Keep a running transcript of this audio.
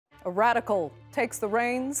A radical takes the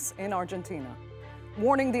reins in Argentina.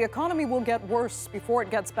 Warning the economy will get worse before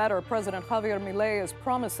it gets better, President Javier Milei is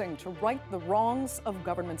promising to right the wrongs of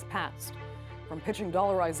governments past. From pitching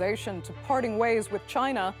dollarization to parting ways with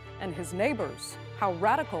China and his neighbors, how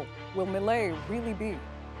radical will Milei really be?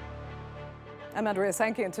 I'm Andrea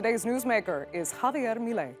Sankey, and today's newsmaker is Javier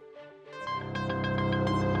Milei.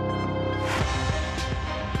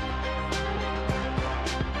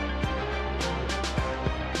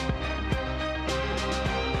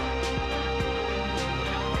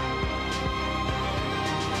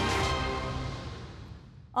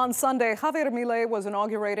 On Sunday, Javier Milei was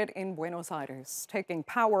inaugurated in Buenos Aires, taking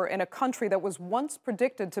power in a country that was once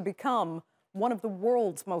predicted to become one of the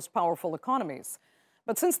world's most powerful economies.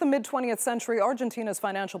 But since the mid-20th century, Argentina's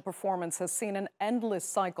financial performance has seen an endless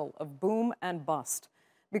cycle of boom and bust,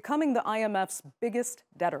 becoming the IMF's biggest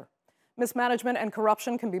debtor. Mismanagement and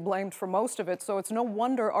corruption can be blamed for most of it, so it's no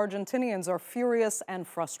wonder Argentinians are furious and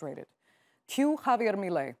frustrated. Cue Javier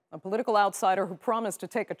Milei, a political outsider who promised to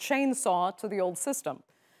take a chainsaw to the old system.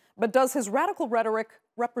 But does his radical rhetoric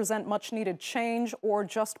represent much-needed change or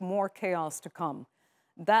just more chaos to come?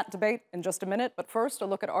 That debate in just a minute, but first, a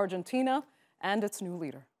look at Argentina and its new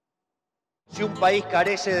leader.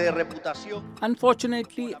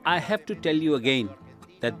 Unfortunately, I have to tell you again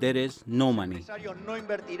that there is no money.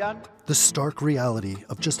 The stark reality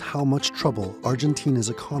of just how much trouble Argentina's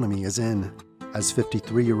economy is in. As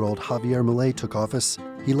 53-year-old Javier Milei took office,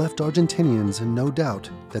 he left Argentinians in no doubt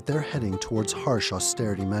that they're heading towards harsh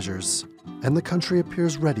austerity measures. And the country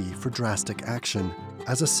appears ready for drastic action.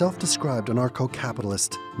 As a self-described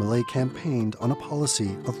anarcho-capitalist, Milei campaigned on a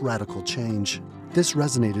policy of radical change. This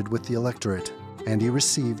resonated with the electorate, and he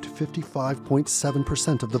received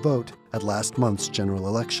 55.7% of the vote at last month's general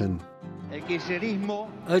election.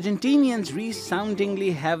 Argentinians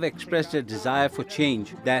resoundingly have expressed a desire for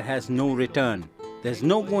change that has no return. There's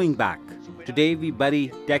no going back. Today we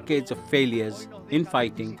bury decades of failures,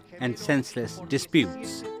 infighting, and senseless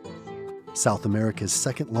disputes. South America's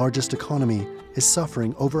second-largest economy is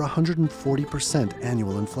suffering over 140%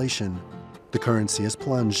 annual inflation. The currency has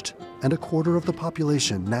plunged, and a quarter of the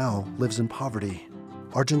population now lives in poverty.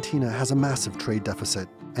 Argentina has a massive trade deficit,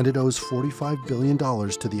 and it owes $45 billion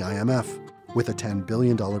to the IMF, with a $10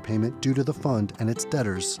 billion payment due to the fund and its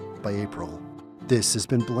debtors by April. This has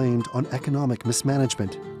been blamed on economic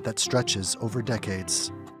mismanagement that stretches over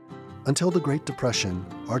decades. Until the Great Depression,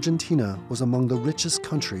 Argentina was among the richest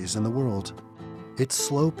countries in the world. Its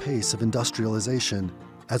slow pace of industrialization,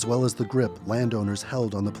 as well as the grip landowners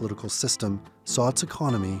held on the political system, saw its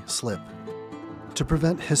economy slip. To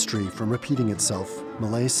prevent history from repeating itself,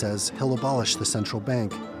 Milei says he'll abolish the central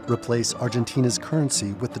bank, replace Argentina's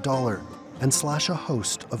currency with the dollar, and slash a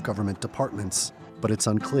host of government departments. But it's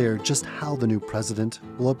unclear just how the new president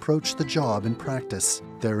will approach the job in practice.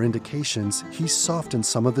 There are indications he's softened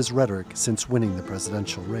some of his rhetoric since winning the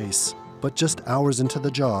presidential race. But just hours into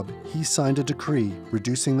the job, he signed a decree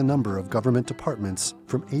reducing the number of government departments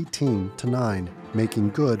from 18 to 9,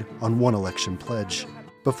 making good on one election pledge.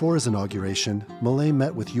 Before his inauguration, Milei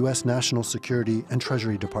met with U.S. National Security and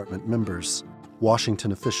Treasury Department members.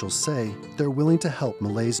 Washington officials say they're willing to help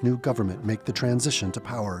Milei's new government make the transition to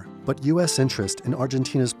power. But U.S. interest in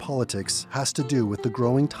Argentina's politics has to do with the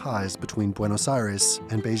growing ties between Buenos Aires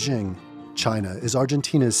and Beijing. China is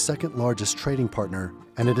Argentina's second-largest trading partner,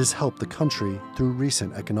 and it has helped the country through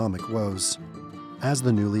recent economic woes. As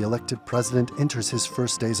the newly elected president enters his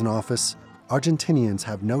first days in office, Argentinians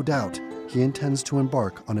have no doubt he intends to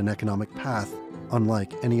embark on an economic path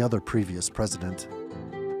unlike any other previous president.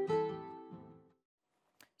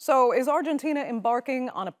 So is Argentina embarking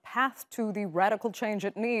on a path to the radical change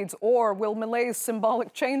it needs, or will Milei's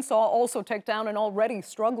symbolic chainsaw also take down an already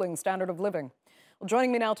struggling standard of living? Well,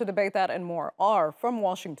 joining me now to debate that and more are, from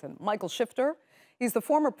Washington, Michael Shifter. He's the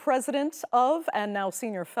former president of and now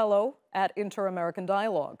senior fellow at Inter-American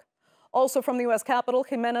Dialogue. Also from the U.S. Capitol,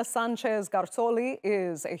 Gimena Sanchez-Garzoli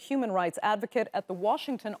is a human rights advocate at the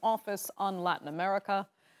Washington Office on Latin America.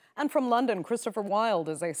 And from London, Christopher Wylde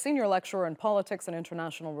is a senior lecturer in politics and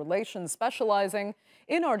international relations, specializing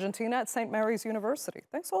in Argentina at St. Mary's University.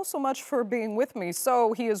 Thanks all so much for being with me.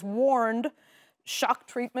 So he is warned shock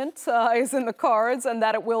treatment is in the cards and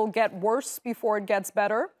that it will get worse before it gets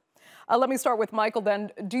better. Let me start with Michael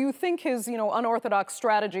then. Do you think his, unorthodox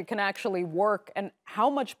strategy can actually work? And how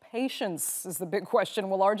much patience, is the big question,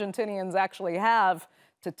 will Argentinians actually have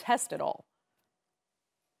to test it all?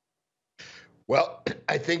 Well,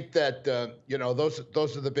 I think that,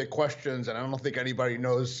 those are the big questions, and I don't think anybody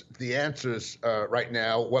knows the answers right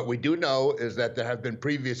now. What we do know is that there have been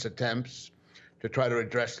previous attempts to try to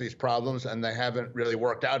address these problems, and they haven't really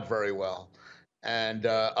worked out very well, and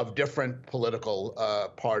of different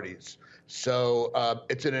political parties. So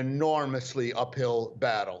it's an enormously uphill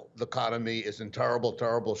battle. The economy is in terrible,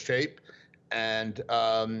 terrible shape. And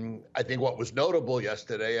I think what was notable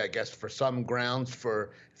yesterday, I guess for some grounds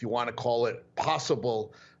for, if you want to call it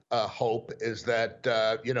possible hope, is that,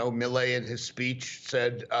 Milei in his speech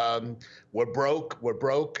said, we're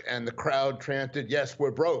broke. And the crowd chanted, yes,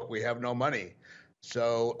 we're broke. We have no money.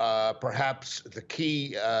 So perhaps the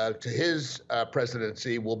key to his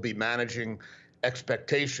presidency will be managing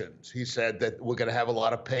expectations. He said that we're going to have a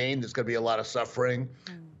lot of pain. There's going to be a lot of suffering,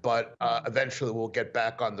 but eventually we'll get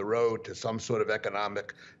back on the road to some sort of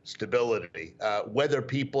economic stability. Whether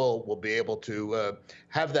people will be able to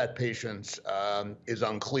have that patience is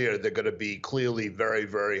unclear. They're going to be clearly very,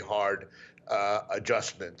 very hard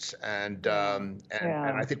adjustments. And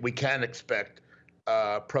I think we can expect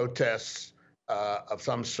protests of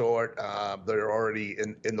some sort that are already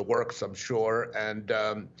in the works, I'm sure. And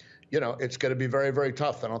it's going to be very, very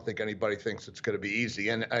tough. I don't think anybody thinks it's going to be easy.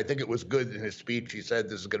 And I think it was good in his speech. He said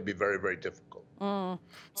this is going to be very, very difficult.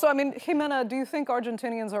 So, I mean, Gimena, do you think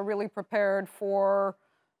Argentinians are really prepared for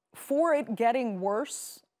it getting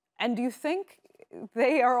worse? And do you think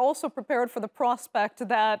they are also prepared for the prospect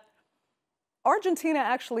that Argentina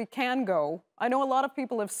actually can go? I know a lot of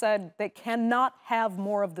people have said they cannot have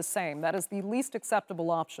more of the same. That is the least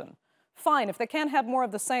acceptable option. Fine, if they can't have more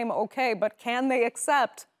of the same, okay, but can they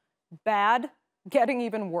accept bad getting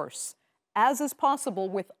even worse, as is possible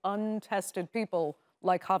with untested people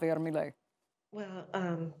like Javier Milei?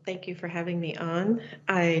 Well, thank you for having me on.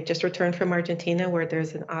 I just returned from Argentina, where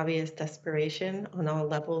there's an obvious desperation on all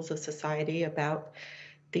levels of society about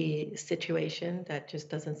the situation that just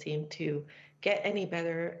doesn't seem to get any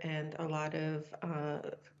better, and a lot of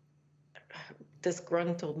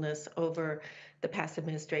disgruntledness over the past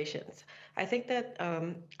administrations. I think that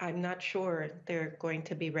I'm not sure they're going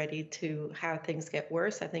to be ready to have things get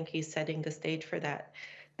worse. I think he's setting the stage for that.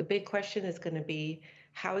 The big question is going to be,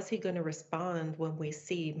 how is he going to respond when we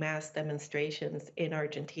see mass demonstrations in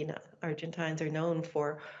Argentina? Argentines are known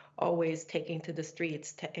for always taking to the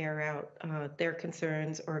streets to air out their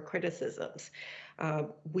concerns or criticisms.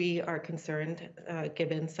 We are concerned,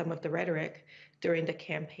 given some of the rhetoric during the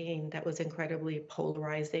campaign that was incredibly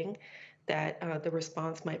polarizing, that the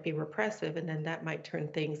response might be repressive, and then that might turn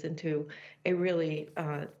things into a really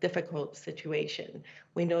difficult situation.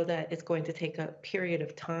 We know that it's going to take a period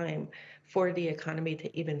of time for the economy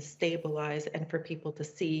to even stabilize and for people to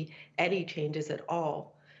see any changes at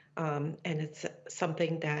all. And it's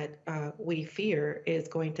something that we fear is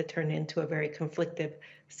going to turn into a very conflicted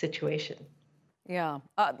situation. Yeah.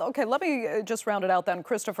 Okay, let me just round it out then.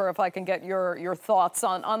 Christopher, if I can get your thoughts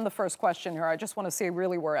on the first question here. I just want to see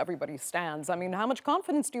really where everybody stands. I mean, how much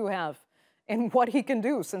confidence do you have in what he can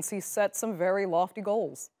do, since he set some very lofty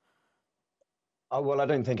goals? Well, I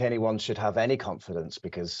don't think anyone should have any confidence,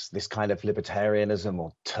 because this kind of libertarianism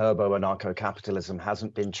or turbo anarcho-capitalism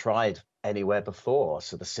hasn't been tried anywhere before.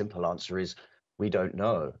 So the simple answer is we don't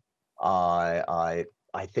know. I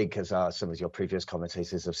think, as some of your previous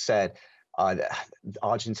commentators have said,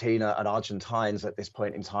 Argentina and Argentines at this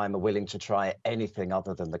point in time are willing to try anything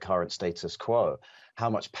other than the current status quo. How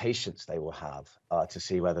much patience they will have to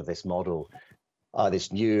see whether this model,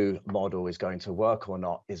 this new model, is going to work or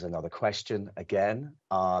not is another question again,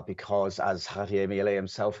 because as Javier Milei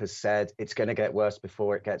himself has said, it's going to get worse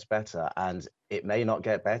before it gets better, and it may not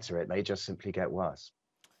get better. It may just simply get worse.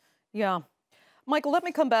 Yeah. Michael, let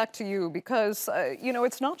me come back to you, because,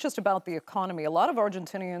 it's not just about the economy. A lot of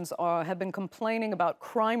Argentinians have been complaining about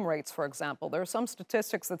crime rates, for example. There are some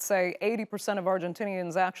statistics that say 80% of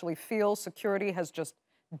Argentinians actually feel security has just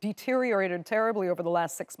deteriorated terribly over the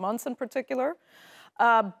last 6 months in particular.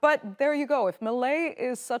 But there you go. If Milei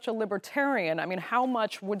is such a libertarian, I mean, how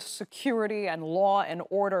much would security and law and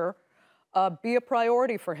order be a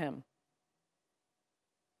priority for him?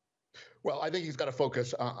 Well, I think he's got to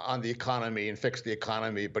focus on the economy and fix the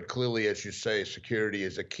economy. But clearly, as you say, security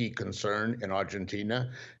is a key concern in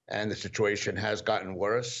Argentina, and the situation has gotten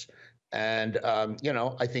worse. And,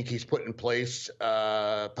 I think he's put in place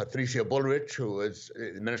Patricia Bullrich, who was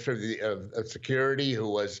Minister of Security,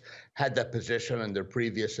 who had that position in the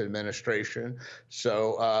previous administration.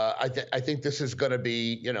 So I think this is going to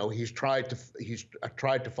be, he's tried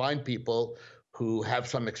to find people who have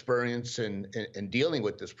some experience in dealing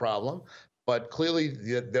with this problem. But clearly,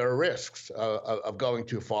 there are risks of going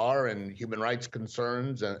too far and human rights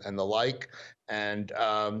concerns and the like. And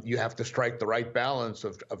you have to strike the right balance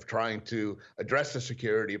of trying to address the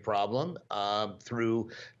security problem through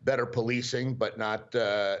better policing, but not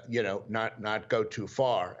not go too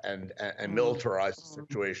far and militarize the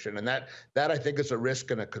situation. And that I think is a risk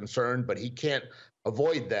and a concern. But he can't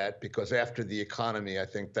avoid that, because after the economy, I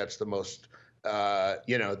think that's the most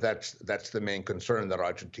that's the main concern that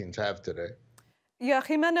Argentines have today. Yeah,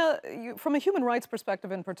 Gimena, from a human rights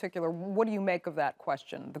perspective in particular, what do you make of that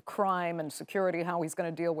question? The crime and security, how he's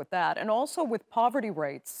going to deal with that. And also with poverty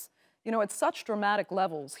rates, at such dramatic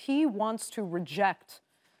levels, he wants to reject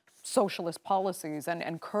socialist policies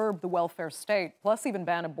and curb the welfare state, plus even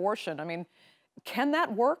ban abortion. I mean, can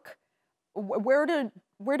that work? Where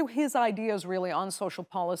do his ideas really on social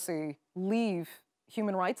policy leave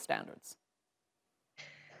human rights standards?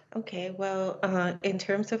 Okay, well, in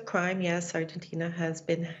terms of crime, yes, Argentina has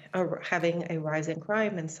been having a rise in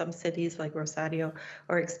crime, and some cities like Rosario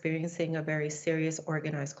are experiencing a very serious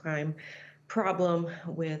organized crime problem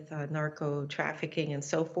with narco trafficking and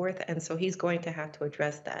so forth. And so he's going to have to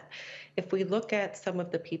address that. If we look at some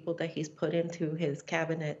of the people that he's put into his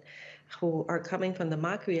cabinet who are coming from the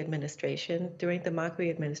Macri administration, during the Macri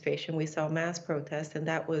administration, we saw mass protests, and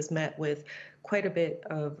that was met with quite a bit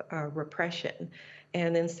of repression.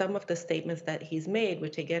 And in some of the statements that he's made,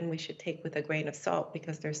 which again, we should take with a grain of salt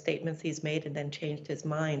because they're statements he's made and then changed his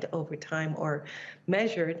mind over time or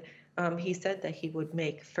measured, he said that he would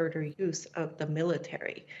make further use of the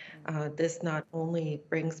military. This not only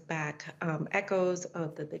brings back echoes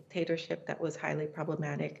of the dictatorship that was highly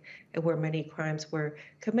problematic and where many crimes were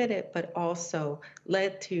committed, but also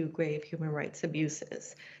led to grave human rights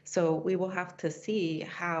abuses. So we will have to see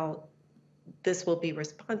how this will be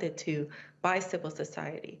responded to by civil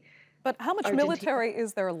society. But how much military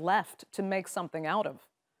is there left to make something out of?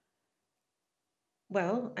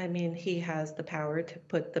 Well, I mean, he has the power to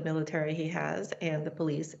put the military he has and the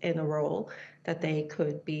police in a role that they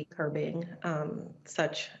could be curbing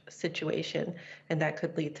such situation, and that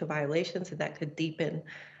could lead to violations, and that could deepen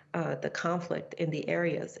the conflict in the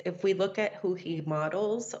areas. If we look at who he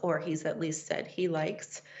models, or he's at least said he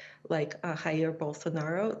likes, like Jair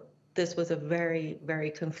Bolsonaro, this was a very, very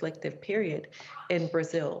conflictive period in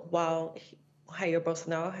Brazil. While Jair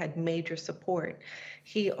Bolsonaro had major support,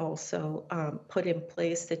 he also put in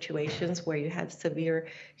place situations where you had severe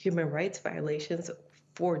human rights violations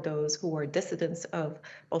for those who were dissidents of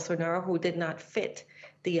Bolsonaro, who did not fit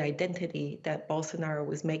the identity that Bolsonaro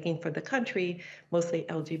was making for the country, mostly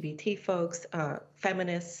LGBT folks,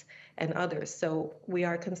 feminists, and others. So we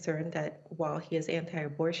are concerned that while he is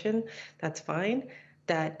anti-abortion, that's fine,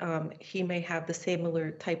 that he may have the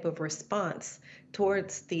similar type of response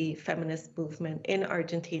towards the feminist movement in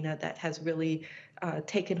Argentina that has really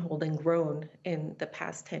taken hold and grown in the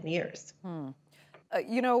past 10 years.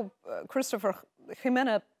 Christopher,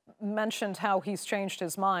 Gimena mentioned how he's changed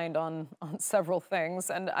his mind on several things.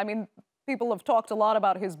 And I mean, people have talked a lot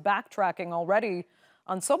about his backtracking already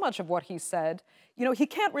on so much of what he said. He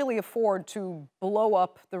can't really afford to blow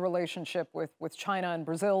up the relationship with China and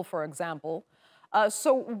Brazil, for example.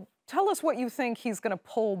 So tell us what you think he's going to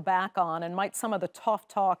pull back on, and might some of the tough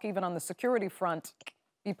talk, even on the security front,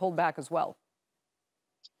 be pulled back as well?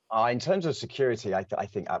 In terms of security, I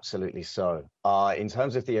think absolutely so. In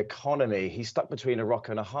terms of the economy, he's stuck between a rock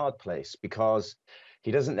and a hard place because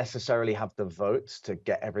he doesn't necessarily have the votes to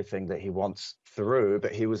get everything that he wants through,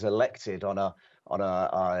 but he was elected on a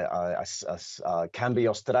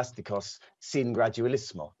cambios drásticos sin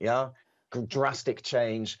gradualismo, drastic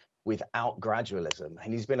change without gradualism.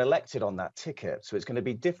 And he's been elected on that ticket. So it's going to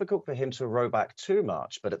be difficult for him to row back too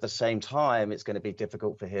much, but at the same time, it's going to be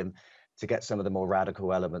difficult for him to get some of the more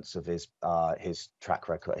radical elements of his track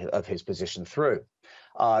record, of his position through.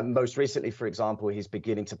 Most recently, for example, he's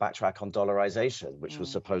beginning to backtrack on dollarisation, which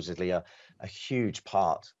was supposedly a huge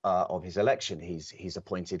part of his election. He's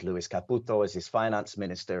appointed Luis Caputo as his finance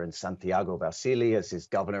minister and Santiago Basile as his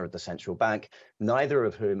governor of the central bank, neither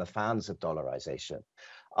of whom are fans of dollarisation.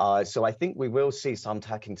 So I think we will see some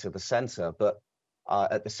tacking to the center, but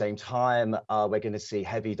at the same time, we're going to see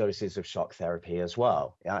heavy doses of shock therapy as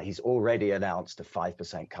well. He's already announced a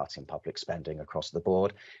 5% cut in public spending across the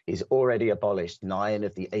board. He's already abolished 9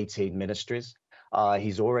 of the 18 ministries.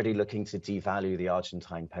 He's already looking to devalue the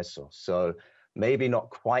Argentine peso. So maybe not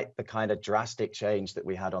quite the kind of drastic change that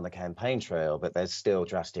we had on the campaign trail, but there's still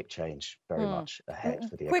drastic change very much ahead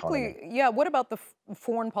for the economy. Yeah, what about the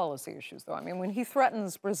foreign policy issues, though? I mean, when he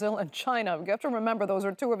threatens Brazil and China, you have to remember those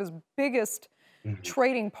are 2 of his biggest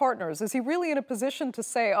trading partners. Is he really in a position to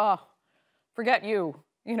say, forget you,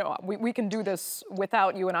 you know, we can do this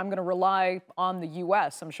without you, and I'm going to rely on the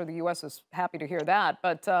U.S. I'm sure the U.S. is happy to hear that,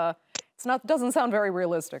 but doesn't sound very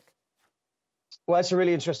realistic. Well, it's a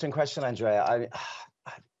really interesting question, Andrea.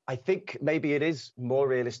 I think maybe it is more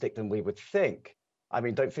realistic than we would think. I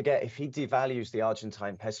mean, don't forget, if he devalues the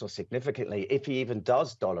Argentine peso significantly, if he even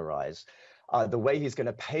does dollarize, the way he's going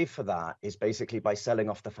to pay for that is basically by selling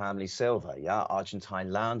off the family silver. Yeah,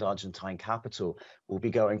 Argentine land, Argentine capital will be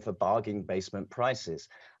going for bargain basement prices.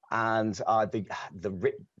 And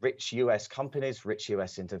the rich US companies, rich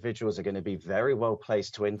US individuals are going to be very well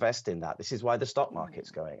placed to invest in that. This is why the stock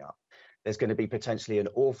market's going up. There's going to be potentially an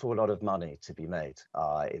awful lot of money to be made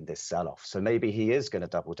in this sell-off. So maybe he is going to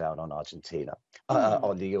double down on Argentina,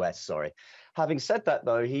 on the US, sorry. Having said that,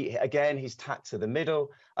 though, he's tacked to the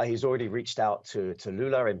middle. He's already reached out to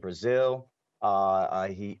Lula in Brazil.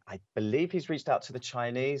 I believe he's reached out to the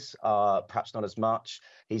Chinese, perhaps not as much.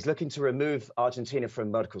 He's looking to remove Argentina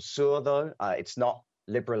from Mercosur, though. It's not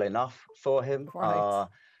liberal enough for him. Right.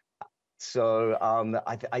 So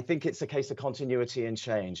I think it's a case of continuity and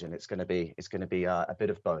change, and it's going to be a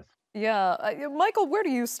bit of both. Yeah, Michael, where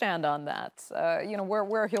do you stand on that? You know,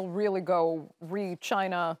 where he'll really go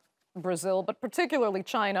re-China, Brazil, but particularly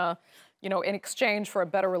China, you know, in exchange for a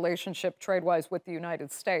better relationship trade-wise with the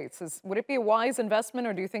United States. Would it be a wise investment,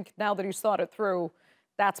 or do you think now that he's thought it through,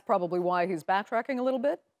 that's probably why he's backtracking a little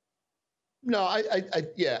bit? No,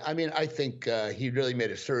 I mean, I think he really made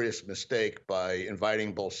a serious mistake by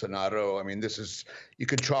inviting Bolsonaro. I mean, you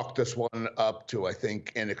could chalk this one up to, I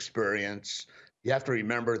think, inexperience. You have to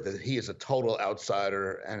remember that he is a total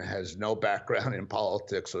outsider and has no background in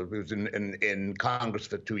politics. So he was in Congress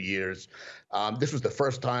for 2 years. This was the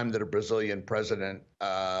first time that a Brazilian president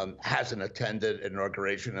hasn't attended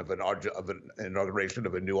inauguration of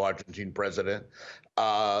a new Argentine president.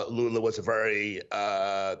 Lula was very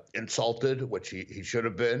insulted, which he should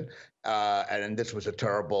have been. And this was a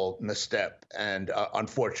terrible misstep and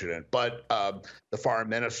unfortunate. But the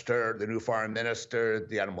new foreign minister,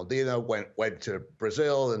 Diana Molina, went to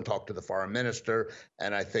Brazil and talked to the foreign minister,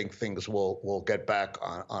 and I think things will get back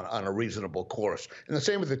on a reasonable course. And the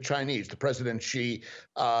same with the Chinese. The President Xi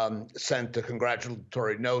sent a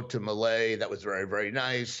congratulatory note to Milei that was very, very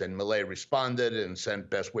nice, and Milei responded and sent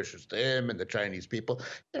best wishes to him and the Chinese people.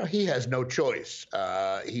 You know, he has no choice.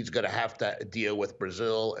 He's going to have to deal with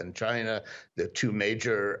Brazil and China, the two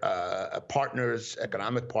major partners,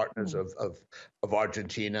 economic partners of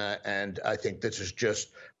Argentina, and I think this is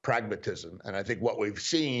just pragmatism. And I think what we've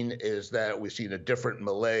seen is that we've seen a different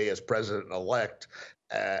Milei as president-elect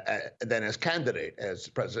than as candidate. As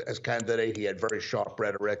candidate, he had very sharp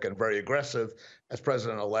rhetoric and very aggressive. As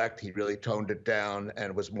president-elect, he really toned it down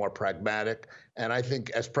and was more pragmatic. And I think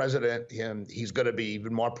as president, he's going to be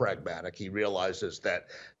even more pragmatic. He realizes that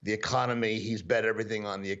the economy, he's bet everything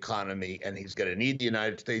on the economy, and he's going to need the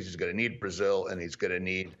United States, he's going to need Brazil, and he's going to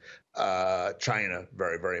need China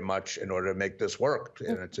very, very much in order to make this work.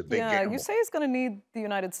 And it's a big gamble. You say he's going to need the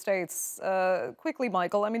United States. Quickly,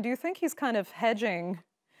 Michael, I mean, do you think he's kind of hedging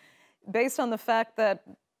based on the fact that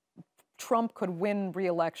Trump could win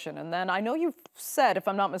re-election? And then I know you've said, if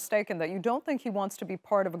I'm not mistaken, that you don't think he wants to be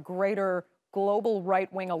part of a greater global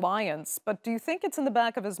right-wing alliance. But do you think it's in the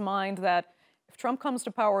back of his mind that if Trump comes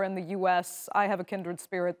to power in the U.S., I have a kindred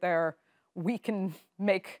spirit there, we can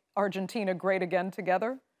make Argentina great again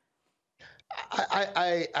together?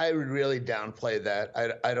 I would really downplay that.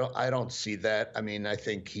 I don't see that. I mean, I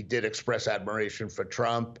think he did express admiration for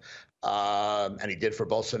Trump, and he did for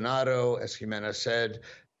Bolsonaro, as Gimena said.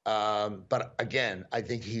 But again, I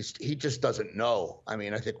think he just doesn't know. I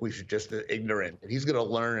mean, I think we should just ignorant. He's going to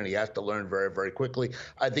learn, and he has to learn very, very quickly.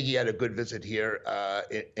 I think he had a good visit here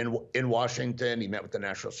in Washington. He met with the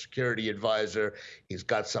National Security Advisor. He's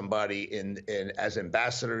got somebody in as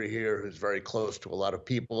ambassador here who's very close to a lot of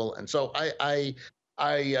people. And so I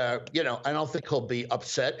don't think he'll be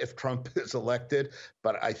upset if Trump is elected,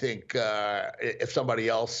 but I think if somebody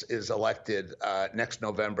else is elected next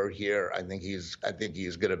November here, I think he's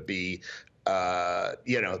going to be, I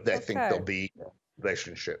think there'll be a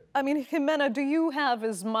relationship. I mean, Gimena, do you have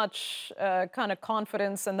as much kind of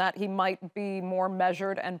confidence in that he might be more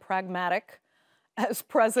measured and pragmatic as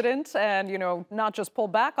president, and not just pull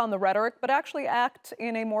back on the rhetoric, but actually act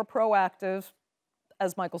in a more proactive,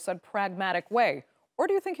 as Michael said, pragmatic way? Or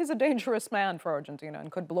do you think he's a dangerous man for Argentina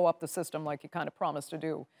and could blow up the system like he kind of promised to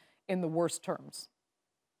do in the worst terms?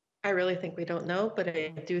 I really think we don't know, but I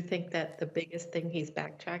do think that the biggest thing he's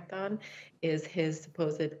backtracked on is his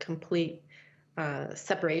supposed complete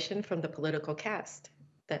separation from the political caste,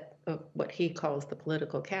 what he calls the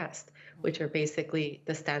political caste, which are basically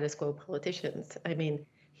the status quo politicians. I mean,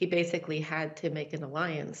 he basically had to make an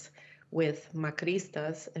alliance with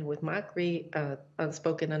Macristas and with Macri,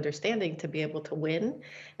 unspoken understanding to be able to win.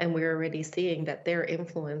 And we're already seeing that their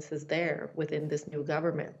influence is there within this new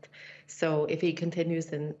government. So if he continues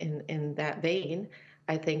in that vein,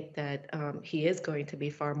 I think that he is going to be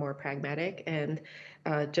far more pragmatic. And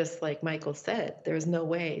just like Michael said, there's no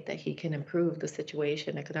way that he can improve the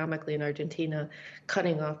situation economically in Argentina,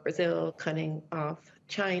 cutting off Brazil, cutting off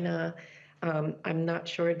China. I'm not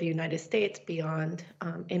sure the United States, beyond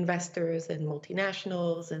investors and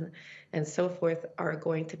multinationals and so forth, are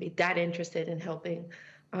going to be that interested in helping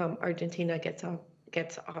Argentina gets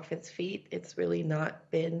off its feet. It's really not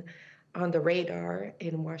been on the radar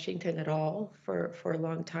in Washington at all for a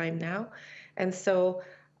long time now. And so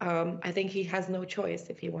I think he has no choice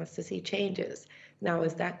if he wants to see changes. Now,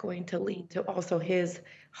 is that going to lead to also his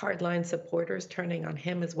hardline supporters turning on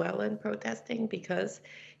him as well and protesting because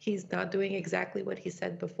he's not doing exactly what he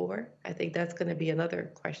said before? I think that's going to be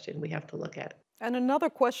another question we have to look at. And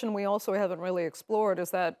another question we also haven't really explored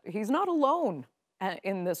is that he's not alone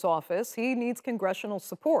in this office. He needs congressional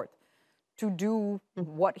support to do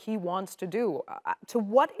what he wants to do. To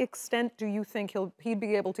what extent do you think he'd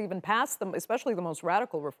be able to even pass them, especially the most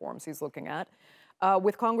radical reforms he's looking at,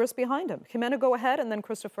 with Congress behind him? Gimena, go ahead, and then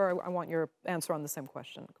Christopher, I want your answer on the same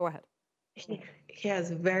question. Go ahead. He has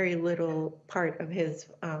very little part of his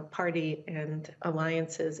party and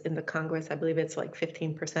alliances in the Congress. I believe it's like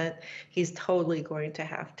 15%. He's totally going to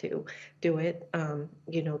have to do it,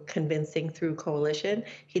 convincing through coalition.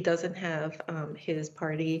 He doesn't have his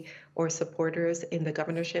party or supporters in the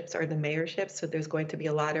governorships or the mayorships, so there's going to be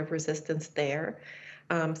a lot of resistance there.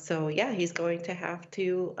 So yeah, he's going to have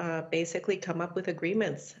to basically come up with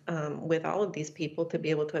agreements with all of these people to be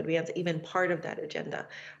able to advance even part of that agenda.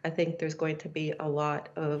 I think there's going to be a lot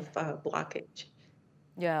of blockage.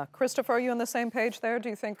 Yeah. Christopher, are you on the same page there? Do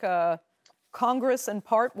you think Congress in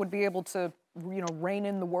part would be able to, rein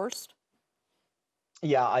in the worst?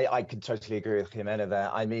 Yeah, I could totally agree with Gimena there.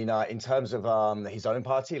 I mean, in terms of his own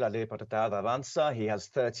party, La Libertad Avanza, he has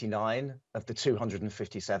 39 of the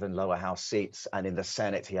 257 lower house seats, and in the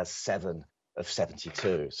Senate, he has 7 of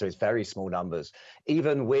 72. So it's very small numbers.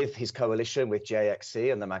 Even with his coalition with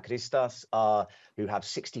JXC and the Macristas, who have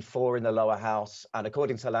 64 in the lower house, and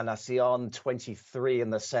according to La Nación, 23 in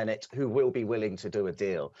the Senate, who will be willing to do a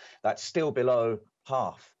deal. That's still below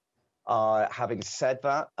half. Having said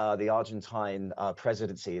that, the Argentine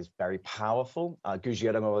presidency is very powerful.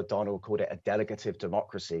 Guillermo O'Donnell called it a delegative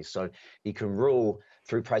democracy. So he can rule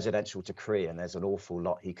through presidential decree, and there's an awful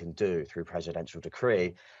lot he can do through presidential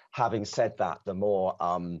decree. Having said that, the more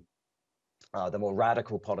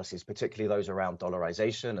radical policies, particularly those around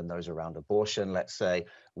dollarisation and those around abortion, let's say,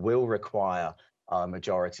 will require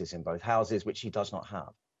majorities in both houses, which he does not have.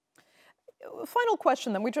 Final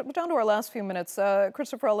question, then. We're down to our last few minutes.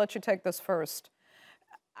 Christopher, I'll let you take this first.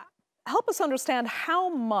 Help us understand how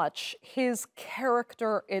much his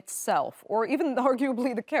character itself, or even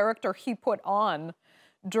arguably the character he put on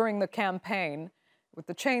during the campaign with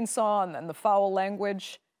the chainsaw and the foul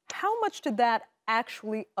language, how much did that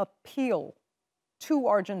actually appeal to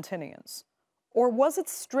Argentinians? Or was it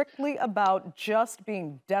strictly about just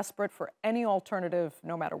being desperate for any alternative,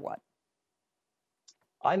 no matter what?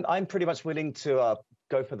 I'm pretty much willing to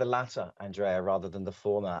go for the latter, Andrea, rather than the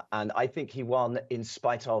former. And I think he won in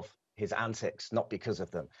spite of his antics, not because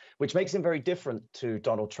of them, which makes him very different to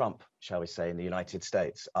Donald Trump, shall we say, in the United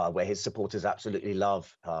States, where his supporters absolutely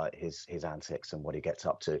love his antics and what he gets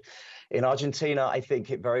up to. In Argentina, I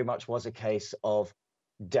think it very much was a case of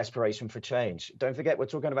desperation for change. Don't forget, we're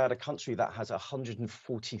talking about a country that has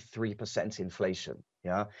 143% inflation.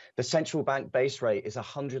 Yeah, the central bank base rate is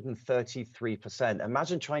 133%.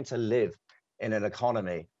 Imagine trying to live in an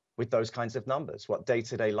economy with those kinds of numbers, what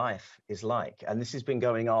day-to-day life is like. And this has been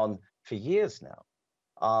going on for years now.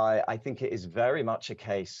 I think it is very much a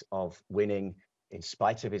case of winning in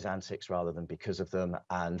spite of his antics rather than because of them,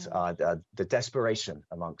 and the desperation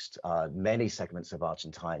amongst many segments of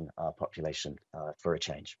Argentine population for a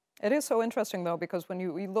change. It is so interesting, though, because when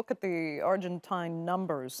you look at the Argentine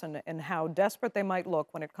numbers and how desperate they might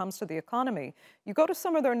look when it comes to the economy, you go to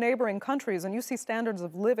some of their neighboring countries and you see standards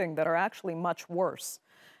of living that are actually much worse.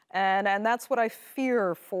 And that's what I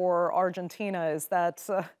fear for Argentina, is that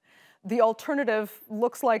the alternative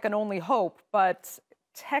looks like an only hope, but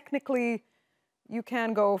technically you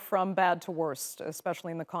can go from bad to worst,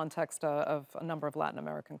 especially in the context of a number of Latin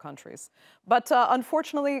American countries. But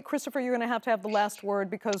unfortunately, Christopher, you're going to have the last word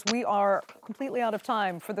because we are completely out of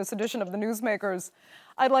time for this edition of The Newsmakers.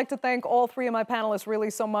 I'd like to thank all three of my panelists really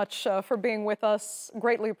so much for being with us.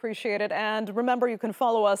 Greatly appreciate it. And remember, you can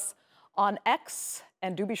follow us on X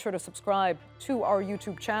And do be sure to subscribe to our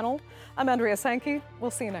YouTube channel. I'm Andrea Sankey.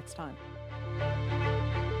 We'll see you next time.